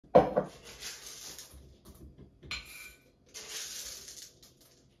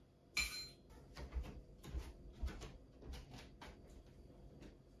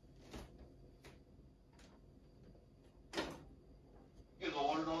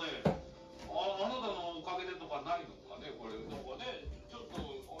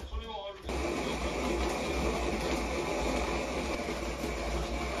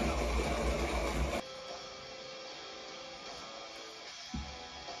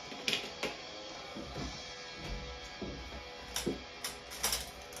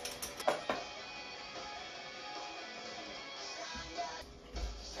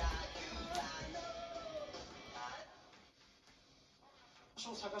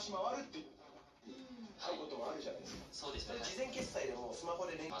し回るっていうこともあるじゃないですか。そうですね。事前決済でもスマホ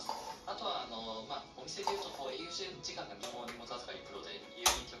で連あとはお店でいうと営業時間が荷物預かりプロで郵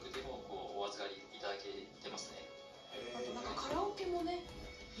便局でもお預かりいただけてますね。あとなんかカラオケもね、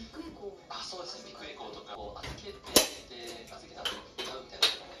ビッグエコー。あ、そうですね。ビッグエコーとか預けて預けた後に歌うみたいな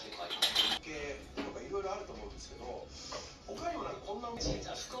ことも結構あります。系とかいろいろあると思うんですけど、他にもなんかこんな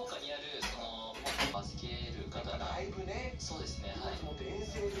福岡にある預ける方がだいぶね、そうですね。はい。もっと遠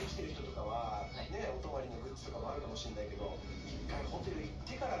征で来てる人とかはね、お泊まりのグッズとかもあるかもしれないけど、一回ホテル行っ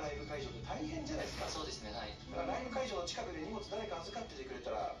てからライブ会場って大変じゃないですか。そうですね。はい。だからライブ会場の近くで荷物誰か預かっててくれ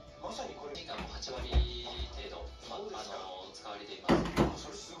たら、まさにこれがもう8割程度使われています。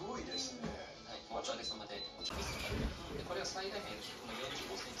それすごいですね。はい。おかげさまで。これは最大限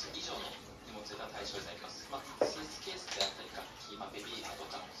45センチ以上の荷物が対象になります。スーツケースであったり楽器、ベビーカーと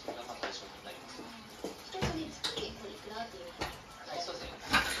かそれが対象になります。一つにつきこれくらっていう。はい、そうですね。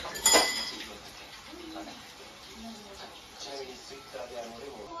ちなみにツイッターで交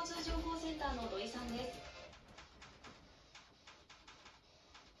通情報センターの土井さんで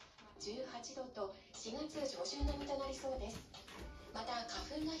す。18度と4月上旬並みとなりそうです。また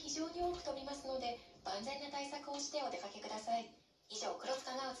花粉が非常に多く飛びますので万全な対策をしてお出かけください。以上、黒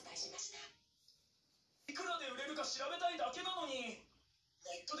塚がお伝えしました。いくらで売れるか調べたいだけなのに、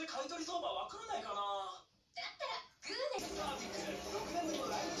ネットで買い取り相場わからないかな。だったらグーです。6年目の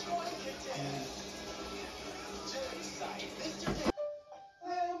ライブショーに決定。11歳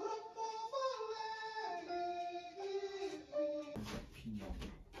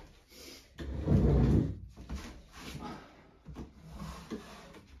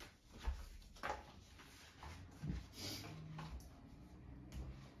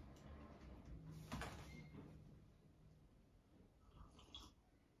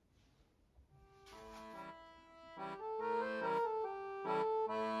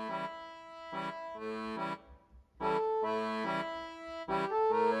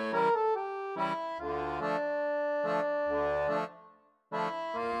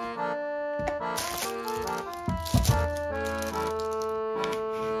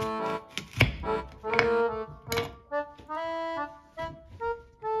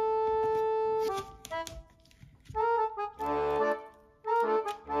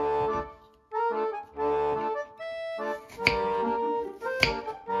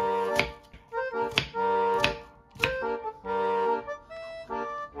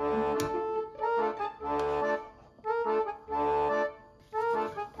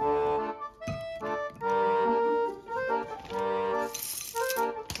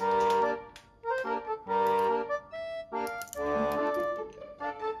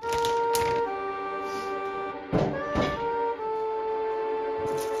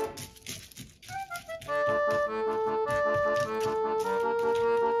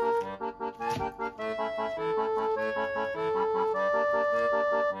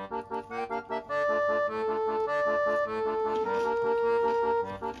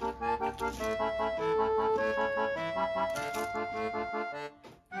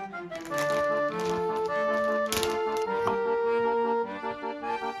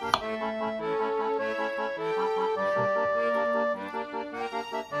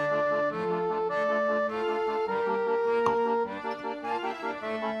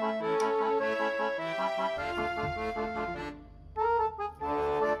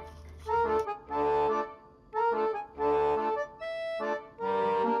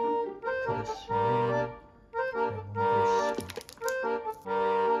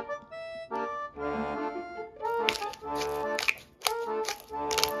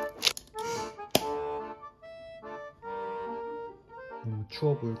너무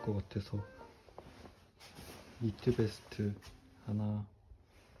추워 보일 것 같아서 니트 베스트 하나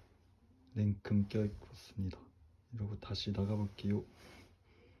냉큼 껴입고 왔습니다. 이러고 다시 나가볼게요.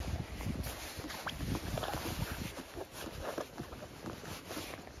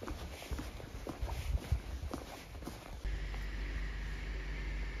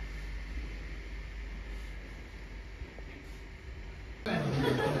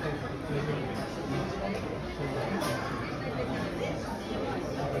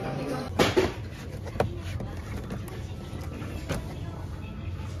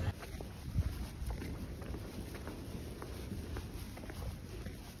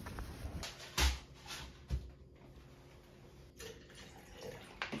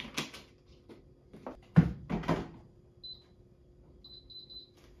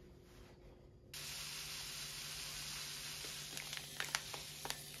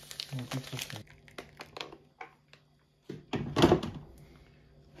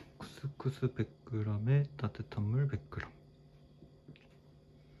 쿠스쿠스 100g에 따뜻한 물 100g.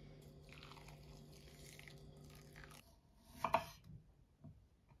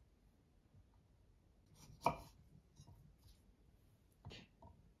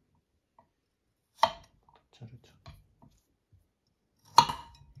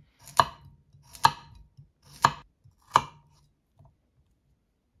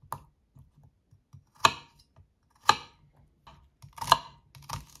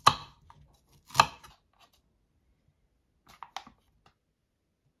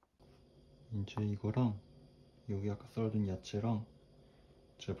 이제 이거랑 여기 아까 썰어둔 야채랑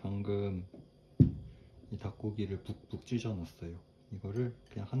제가 방금 이 닭고기를 푹푹 찢어놨어요. 이거를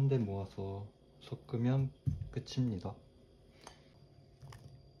그냥 한데 모아서 섞으면 끝입니다.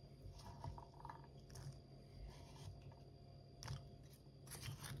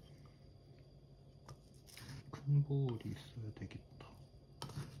 큰 볼이 있어야 되겠다.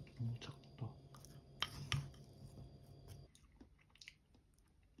 너무 작다.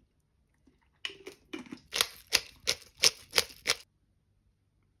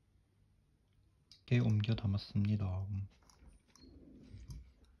 깨 옮겨 담았습니다.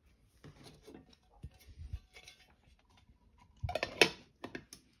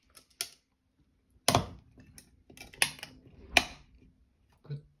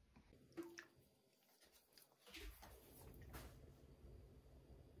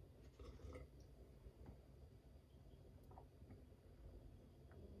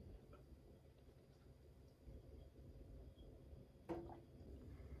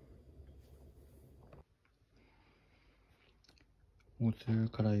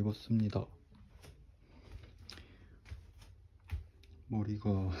 옷을 갈아입었습니다. 머리가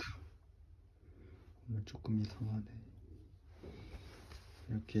오늘 조금 이상하네.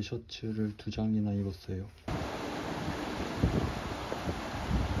 이렇게 셔츠를 2장이나 입었어요.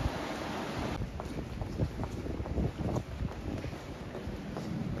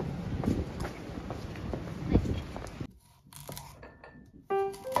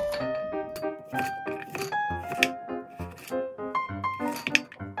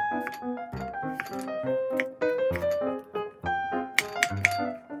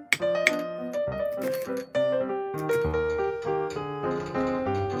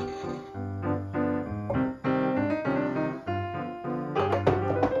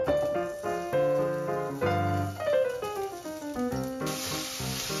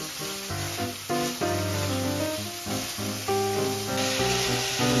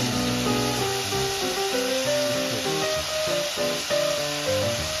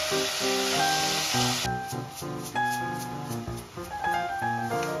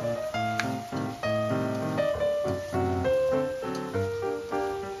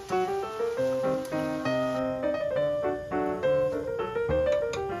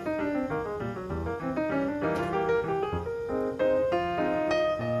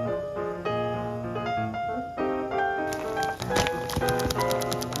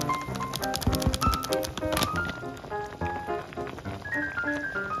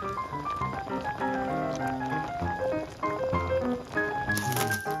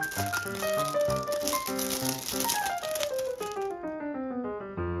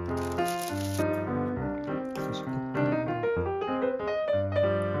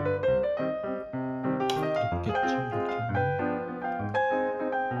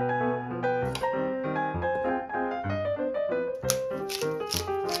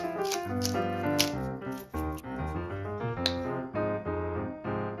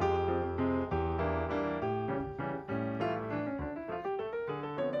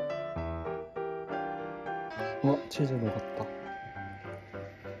 치즈 녹았다.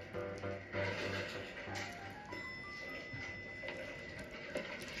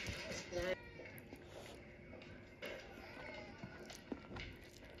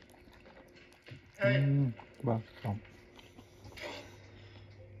 맛있어.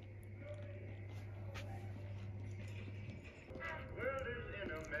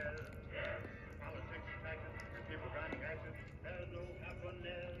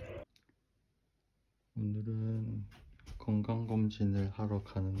 오늘은 건강검진을 하러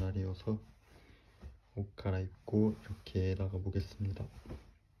가는 날이어서 옷 갈아입고 이렇게 나가보겠습니다.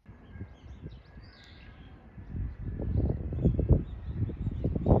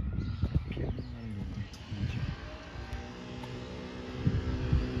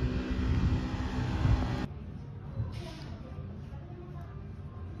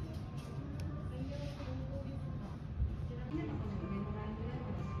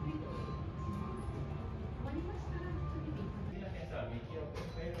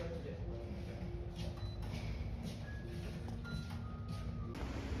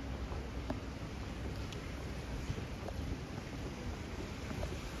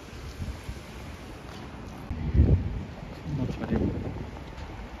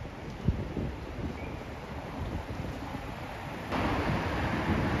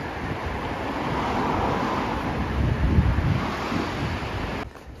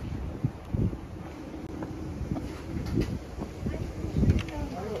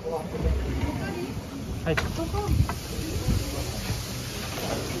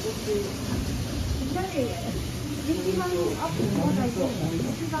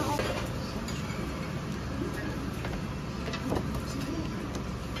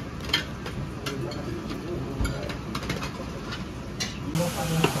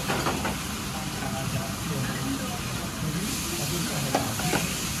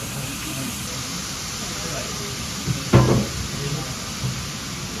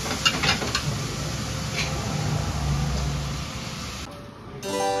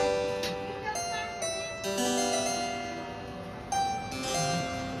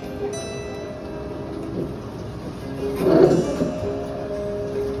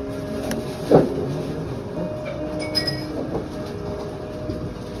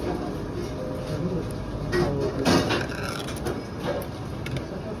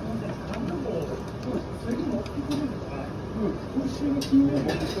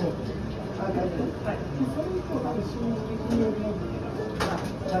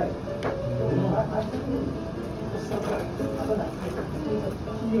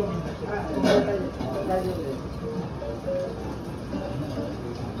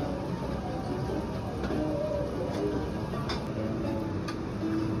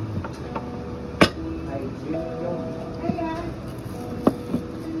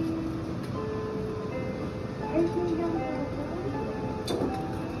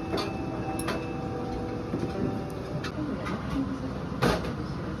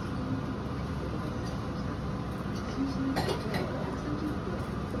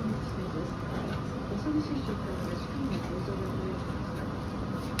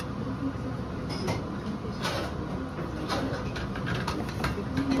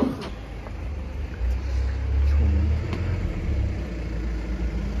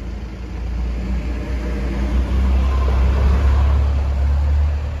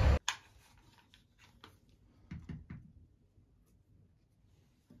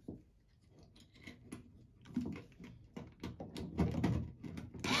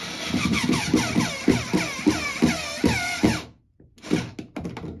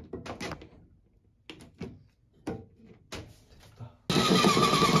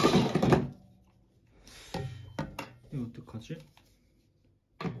 이거 어떡하지?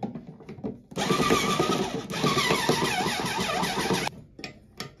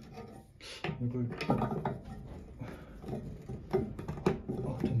 이걸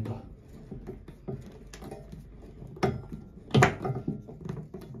된다.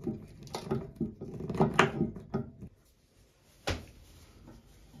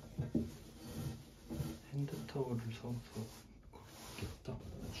 핸드타월을 사서 걸어야겠다.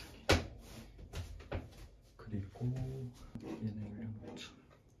 나중에. 그리고 얘네 올려놓자.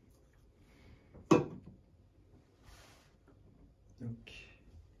 이렇게.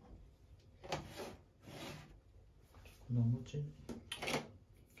 그리고 나머지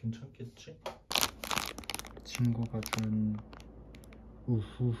괜찮겠지? 친구가 준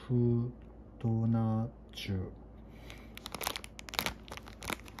우후후 도나주.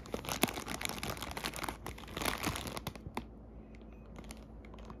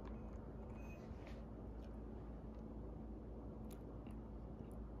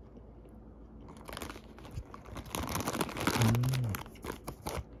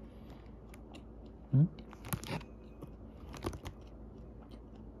 응?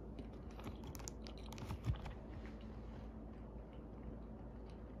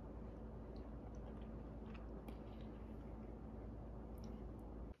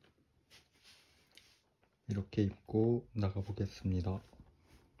 이렇게 입고 나가보겠습니다.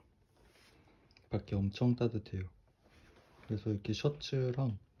 밖에 엄청 따뜻해요. 그래서 이렇게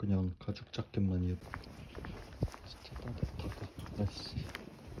셔츠랑 그냥 가죽 자켓만 입고. 진짜 따뜻하다. 날씨.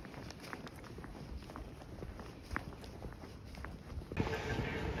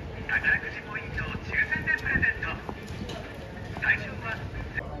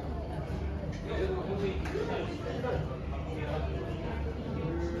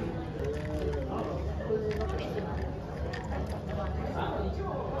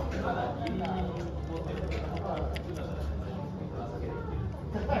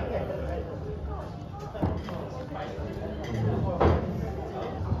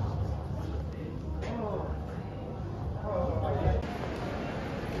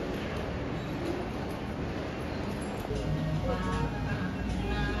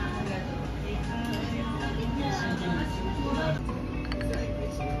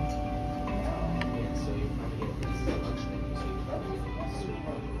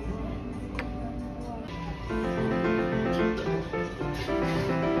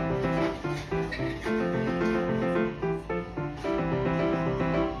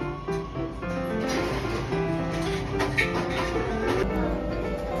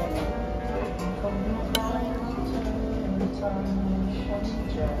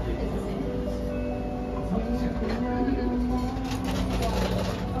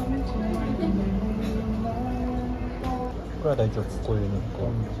これは大丈夫、こういうのこ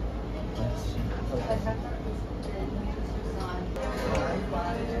う。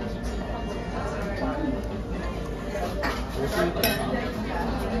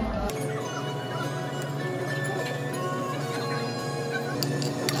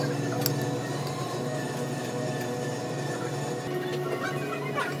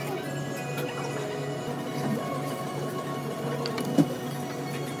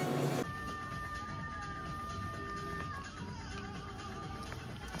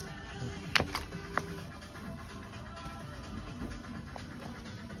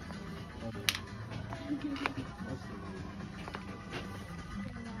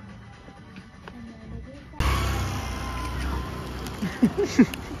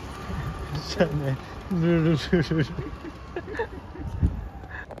 샤네 루루루루.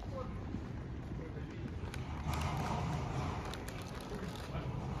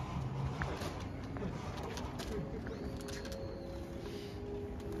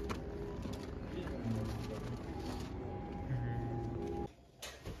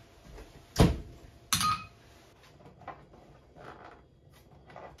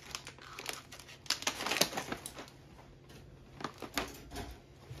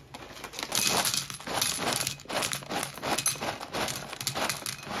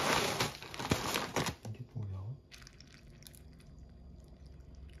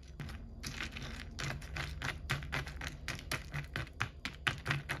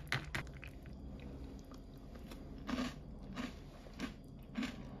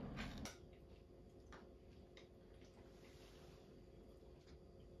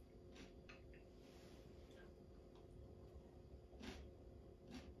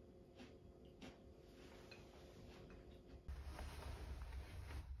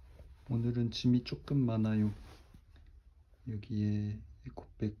 오늘은 짐이 조금 많아요. 여기에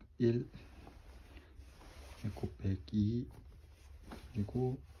에코백 1, 에코백 2,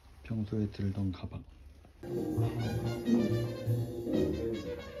 그리고 평소에 들던 가방.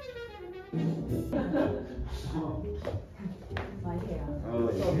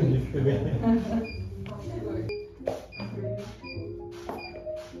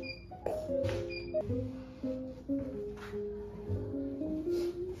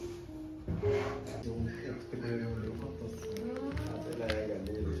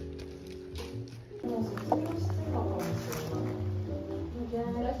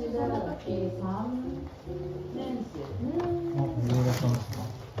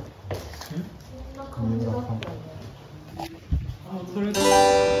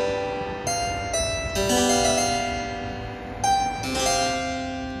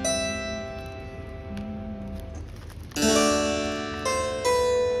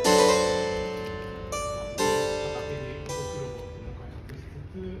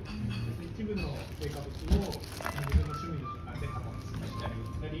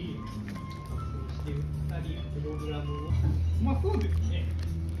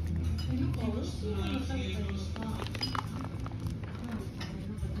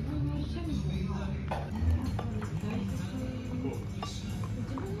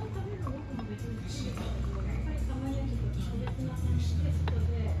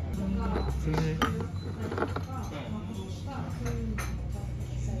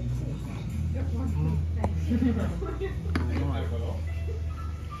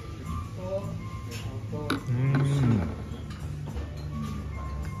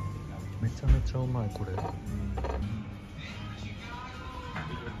めちゃめちゃうまいこれ。い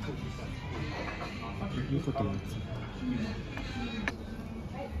いこと言う。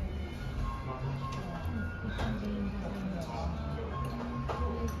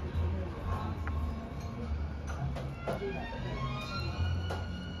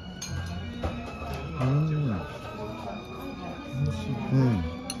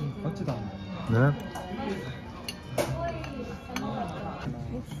あっちだね。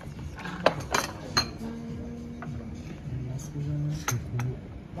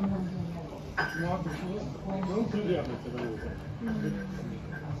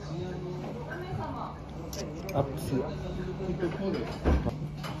アップする。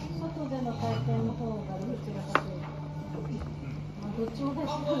外での回転の方がどっちが勝つ？どっちもです。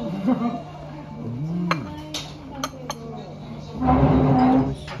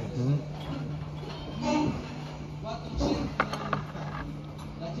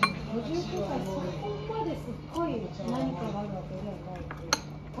59歳そこまですっごい何かがあるわけではない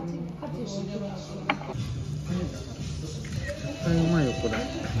価値を置いてないし。絶対うまいよこれ。ね。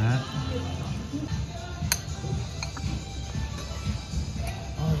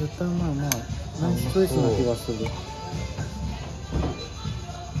あ、絶対うまい。まあナイスチョイスな気がする。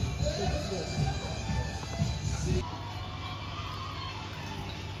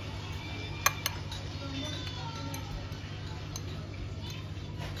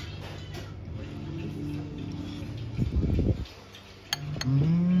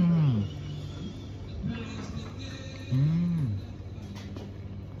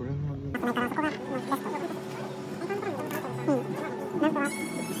これが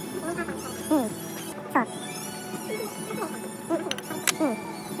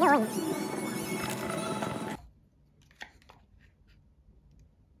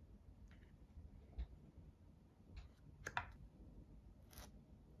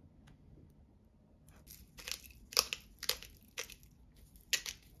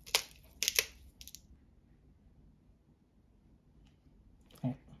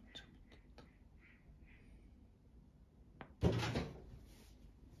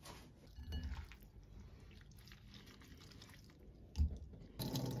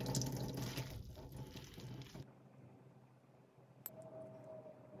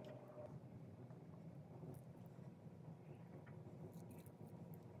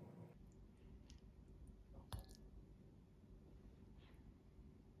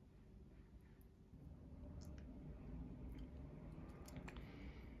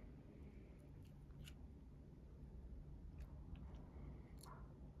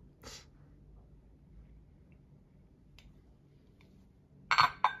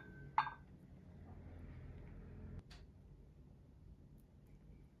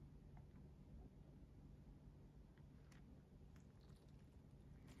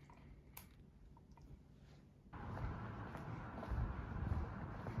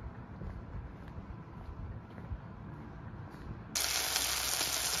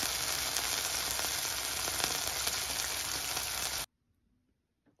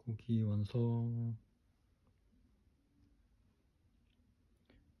고기 완성.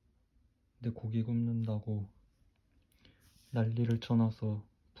 근데 고기 굽는다고 난리를 쳐놔서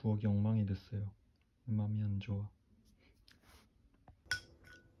부엌이 엉망이 됐어요. 마음이 안 좋아.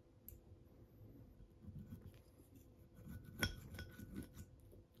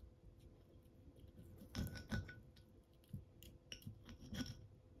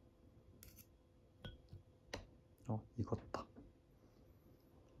 익었다.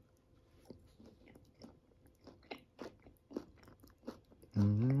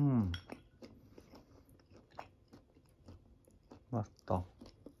 맛있다.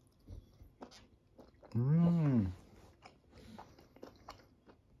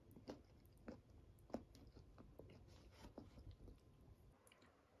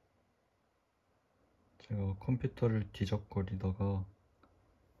 제가 컴퓨터를 뒤적거리다가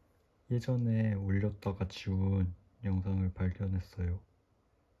예전에 올렸다가 지운 영상을 발견했어요.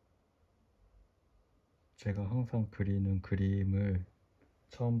 제가 항상 그리는 그림을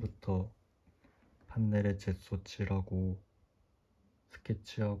처음부터 판넬에 젯소 칠하고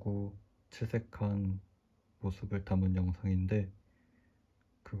스케치하고 채색한 모습을 담은 영상인데,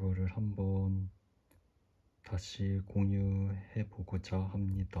 그거를 한번 다시 공유해 보고자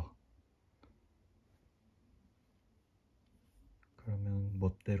합니다. 그러면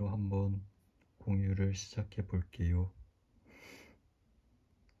멋대로 한번 공유를 시작해 볼게요.